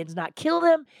adopt dragons, not kill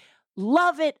them.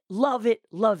 Love it, love it,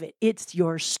 love it. It's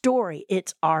your story.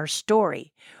 It's our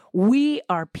story. We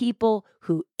are people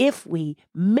who, if we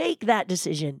make that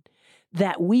decision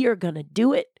that we are going to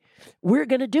do it, we're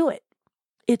going to do it.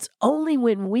 It's only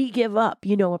when we give up,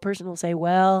 a person will say,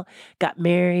 well, got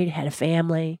married, had a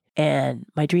family, and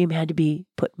my dream had to be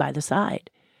put by the side.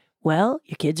 Well,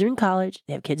 your kids are in college.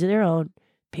 They have kids of their own.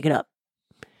 Pick it up.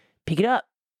 Pick it up.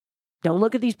 Don't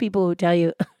look at these people who tell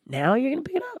you, now you're going to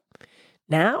pick it up.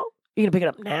 Now? You're going to pick it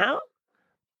up now?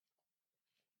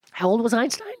 How old was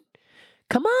Einstein?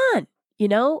 Come on.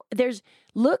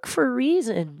 Look for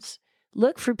reasons.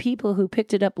 Look for people who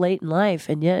picked it up late in life,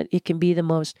 and yet it can be the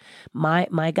most,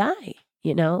 my guy,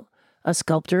 a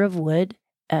sculptor of wood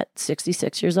at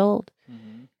 66 years old.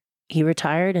 Mm-hmm. He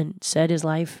retired and said his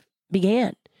life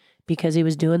began because he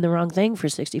was doing the wrong thing for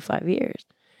 65 years.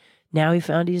 Now he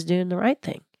found he's doing the right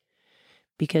thing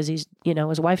because his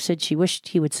wife said she wished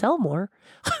he would sell more.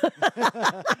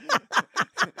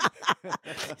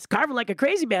 He's carving like a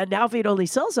crazy man now if he'd only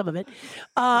sell some of it.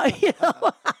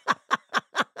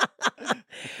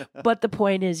 But the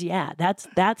point is, yeah, that's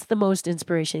the most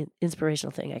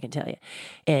inspirational thing I can tell you.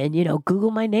 And,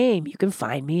 Google my name. You can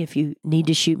find me if you need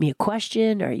to shoot me a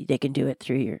question, or they can do it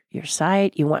through your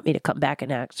site. You want me to come back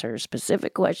and answer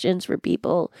specific questions for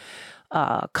people,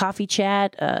 coffee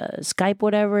chat, Skype,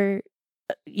 whatever,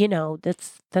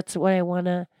 that's what I want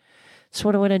to, that's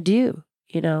what I want to do,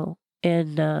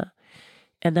 and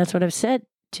that's what I've said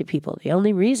to people. The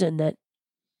only reason that,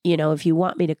 if you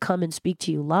want me to come and speak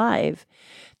to you live,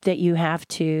 that you have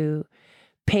to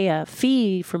pay a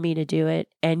fee for me to do it,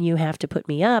 and you have to put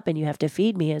me up and you have to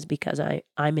feed me, is because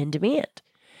I'm in demand.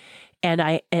 And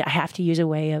I have to use a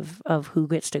way of who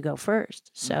gets to go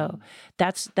first. So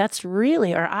that's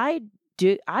really, or I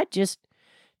just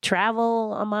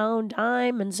travel on my own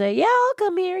dime and say, yeah, I'll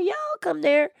come here. Yeah, I'll come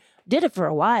there. Did it for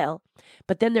a while.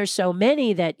 But then there's so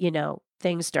many that,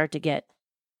 things start to get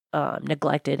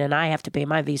neglected, and I have to pay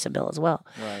my Visa bill as well.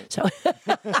 Right. So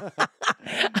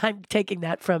I'm taking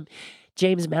that from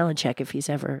James Malinchak, if he's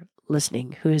ever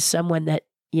listening, who is someone that,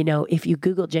 if you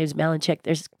Google James Malinchak,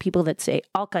 there's people that say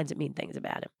all kinds of mean things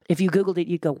about him. If you Googled it,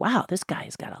 you'd go, wow, this guy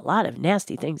has got a lot of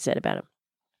nasty things said about him.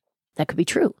 That could be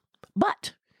true.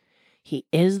 But he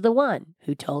is the one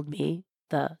who told me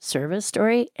the service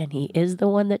story, and he is the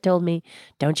one that told me,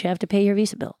 don't you have to pay your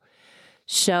Visa bill?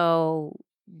 So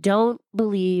don't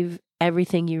believe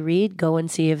everything you read. Go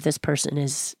and see if this person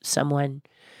is someone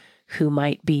who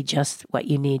might be just what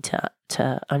you need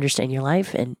to understand your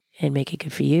life and make it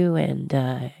good for you.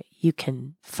 And you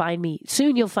can find me.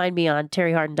 Soon you'll find me on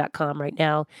terryharden.com. Right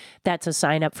now, that's a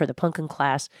sign up for the Punkin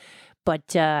class.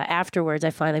 But afterwards, I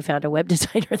finally found a web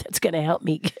designer that's going to help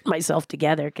me get myself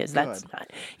together, because that's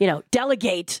not,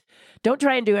 delegate. Don't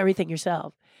try and do everything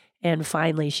yourself. And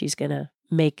finally, she's going to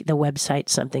make the website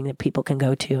something that people can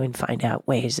go to and find out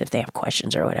ways, if they have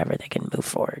questions or whatever, they can move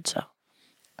forward. So,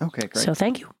 okay, great. So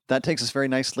thank you. That takes us very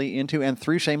nicely into and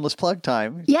through shameless plug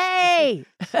time. Yay!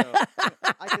 So,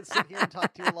 I could sit here and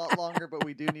talk to you a lot longer, but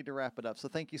we do need to wrap it up. So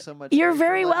thank you so much. You're for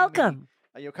very letting welcome.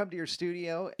 You'll come to your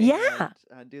studio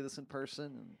and do this in person.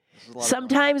 And this is a lot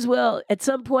Sometimes at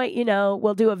some point,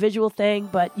 we'll do a visual thing,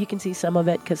 but you can see some of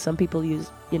it because some people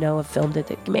have filmed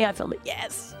it. May I film it?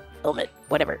 Yes. Film it.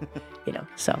 Whatever.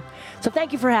 So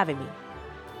thank you for having me.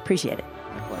 Appreciate it.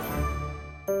 My pleasure.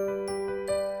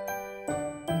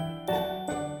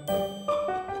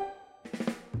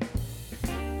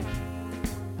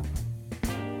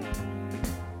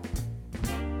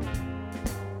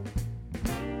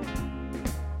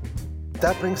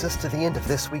 That brings us to the end of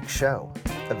this week's show.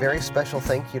 A very special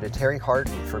thank you to Terry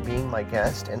Harden for being my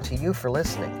guest, and to you for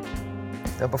listening.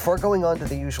 Now, before going on to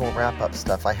the usual wrap-up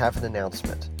stuff, I have an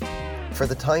announcement. For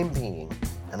the time being,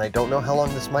 and I don't know how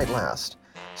long this might last,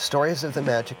 Stories of the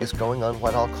Magic is going on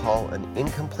what I'll call an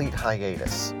incomplete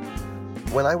hiatus.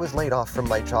 When I was laid off from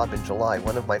my job in July,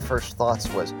 one of my first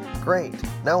thoughts was, great,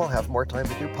 now I'll have more time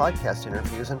to do podcast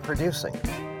interviews and producing.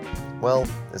 Well,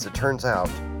 as it turns out,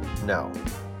 no.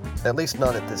 At least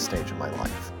not at this stage of my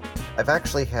life. I've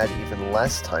actually had even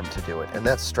less time to do it, and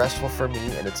that's stressful for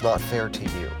me, and it's not fair to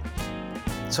you.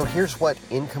 So here's what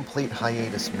incomplete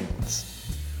hiatus means.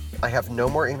 I have no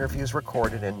more interviews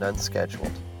recorded and none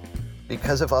scheduled.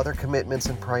 Because of other commitments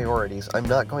and priorities, I'm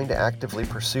not going to actively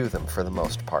pursue them for the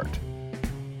most part.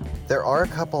 There are a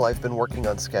couple I've been working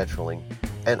on scheduling,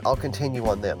 and I'll continue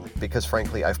on them, because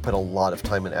frankly, I've put a lot of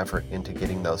time and effort into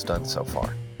getting those done so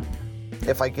far.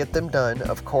 If I get them done,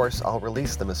 of course, I'll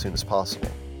release them as soon as possible.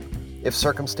 If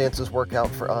circumstances work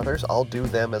out for others, I'll do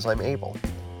them as I'm able.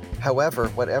 However,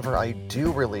 whatever I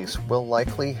do release will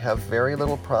likely have very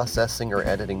little processing or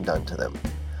editing done to them.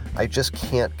 I just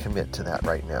can't commit to that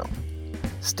right now.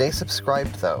 Stay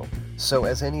subscribed though, so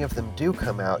as any of them do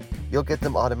come out, you'll get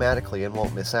them automatically and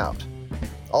won't miss out.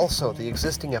 Also, the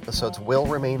existing episodes will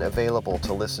remain available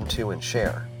to listen to and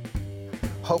share.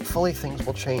 Hopefully things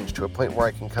will change to a point where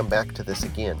I can come back to this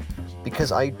again,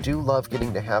 because I do love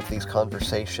getting to have these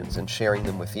conversations and sharing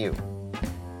them with you.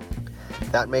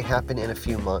 That may happen in a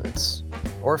few months,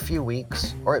 or a few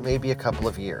weeks, or it may be a couple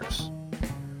of years.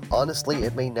 Honestly,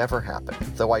 it may never happen,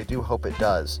 though I do hope it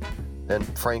does, and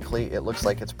frankly, it looks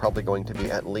like it's probably going to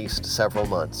be at least several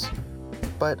months.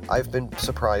 But I've been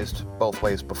surprised both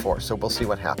ways before, so we'll see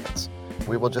what happens.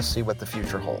 We will just see what the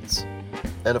future holds.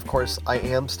 And of course, I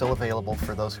am still available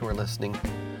for those who are listening,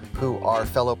 who are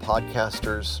fellow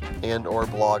podcasters and or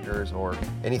bloggers or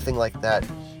anything like that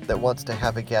wants to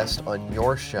have a guest on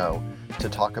your show to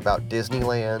talk about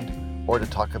Disneyland, or to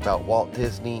talk about Walt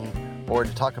Disney, or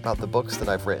to talk about the books that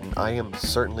I've written. I am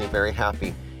certainly very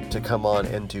happy to come on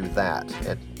and do that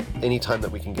at any time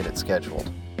that we can get it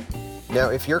scheduled. Now,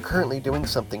 if you're currently doing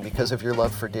something because of your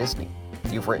love for Disney,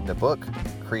 you've written a book,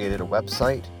 created a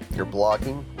website, you're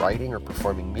blogging, writing, or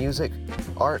performing music,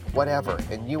 art, whatever,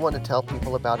 and you want to tell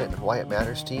people about it and why it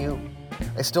matters to you,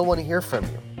 I still want to hear from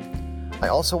you. I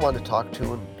also want to talk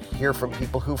to and hear from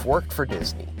people who've worked for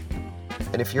Disney.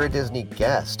 And if you're a Disney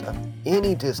guest of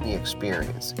any Disney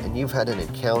experience and you've had an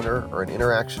encounter or an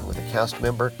interaction with a cast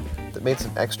member that made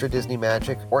some extra Disney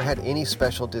magic, or had any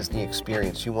special Disney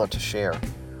experience you want to share,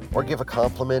 or give a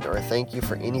compliment or a thank you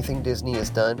for anything Disney has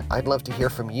done, I'd love to hear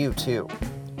from you too.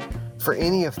 For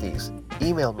any of these,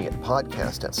 email me at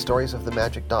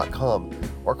podcast@storiesofthemagic.com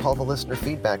or call the listener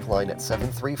feedback line at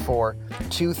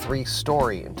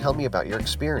 734-23-STORY and tell me about your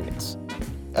experience.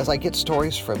 As I get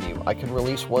stories from you, I can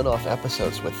release one-off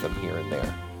episodes with them here and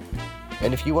there.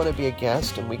 And if you want to be a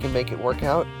guest and we can make it work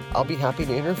out, I'll be happy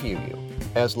to interview you,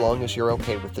 as long as you're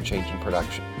okay with the change in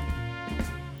production.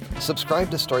 Subscribe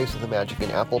to Stories of the Magic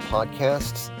in Apple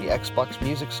Podcasts, the Xbox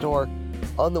Music Store,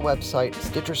 on the website,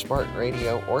 Stitcher Smart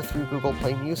Radio, or through Google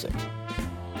Play Music.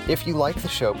 If you like the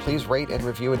show, please rate and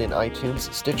review it in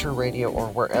iTunes, Stitcher Radio, or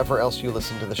wherever else you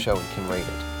listen to the show and can rate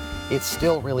it. It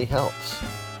still really helps.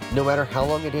 No matter how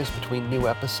long it is between new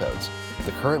episodes,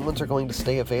 the current ones are going to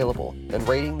stay available, and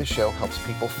rating the show helps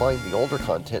people find the older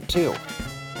content too.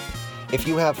 If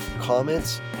you have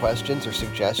comments, questions, or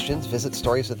suggestions, visit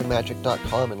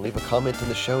storiesofthemagic.com and leave a comment in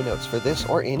the show notes for this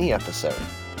or any episode.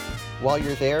 While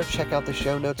you're there, check out the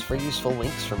show notes for useful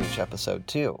links from each episode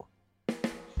too.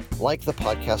 Like the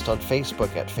podcast on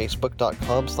Facebook at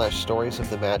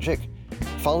facebook.com/storiesofthemagic.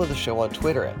 Follow the show on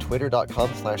Twitter at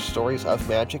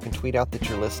twitter.com/storiesofmagic and tweet out that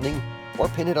you're listening, or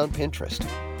pin it on Pinterest.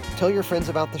 Tell your friends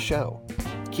about the show.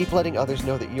 Keep letting others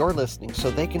know that you're listening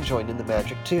so they can join in the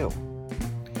magic too.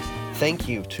 Thank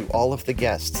you to all of the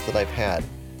guests that I've had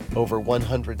over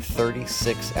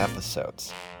 136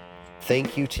 episodes.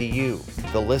 Thank you to you,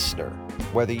 the listener,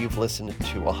 whether you've listened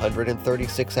to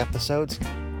 136 episodes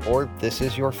or this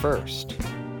is your first.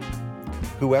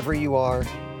 Whoever you are,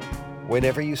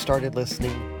 whenever you started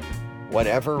listening,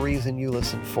 whatever reason you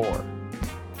listened for,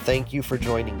 thank you for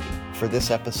joining me for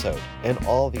this episode and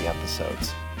all the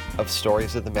episodes of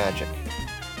Stories of the Magic.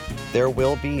 There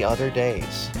will be other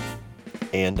days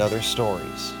and other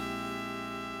stories,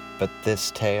 but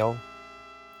this tale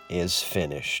is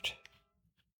finished.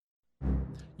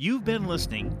 You've been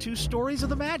listening to Stories of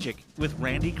the Magic with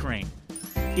Randy Crane.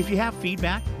 If you have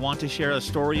feedback, want to share a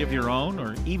story of your own,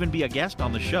 or even be a guest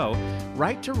on the show,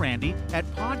 write to Randy at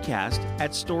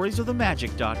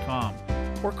podcast@storiesofthemagic.com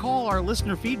or call our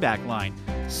listener feedback line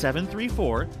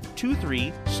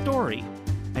 734-23-STORY.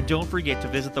 And don't forget to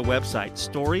visit the website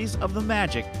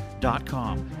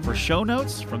storiesofthemagic.com for show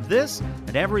notes from this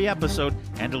and every episode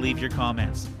and to leave your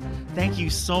comments. Thank you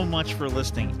so much for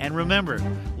listening, and remember,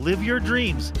 live your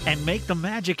dreams and make the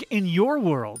magic in your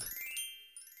world.